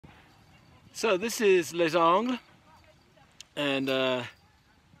So this is Les Angles, and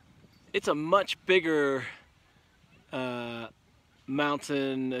it's a much bigger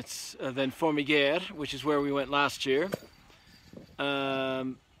mountain than Formiguère, which is where we went last year.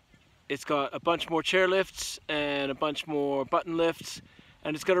 It's got a bunch more chairlifts and a bunch more button lifts,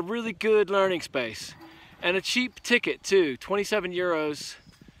 and it's got a really good learning space. And a cheap ticket too, 27 euros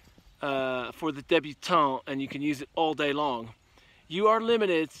for the debutant, and you can use it all day long. You are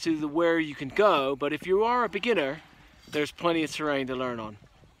limited to where you can go, but if you are a beginner, there's plenty of terrain to learn on.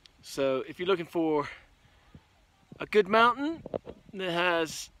 So if you're looking for a good mountain that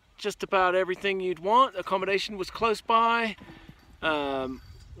has just about everything you'd want, accommodation was close by.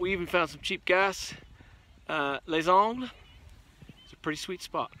 We even found some cheap gas. Les Angles, it's a pretty sweet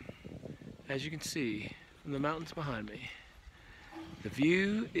spot. As you can see from the mountains behind me, the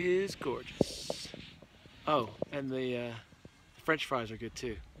view is gorgeous. Oh, and the French fries are good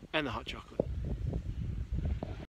too, and the hot chocolate.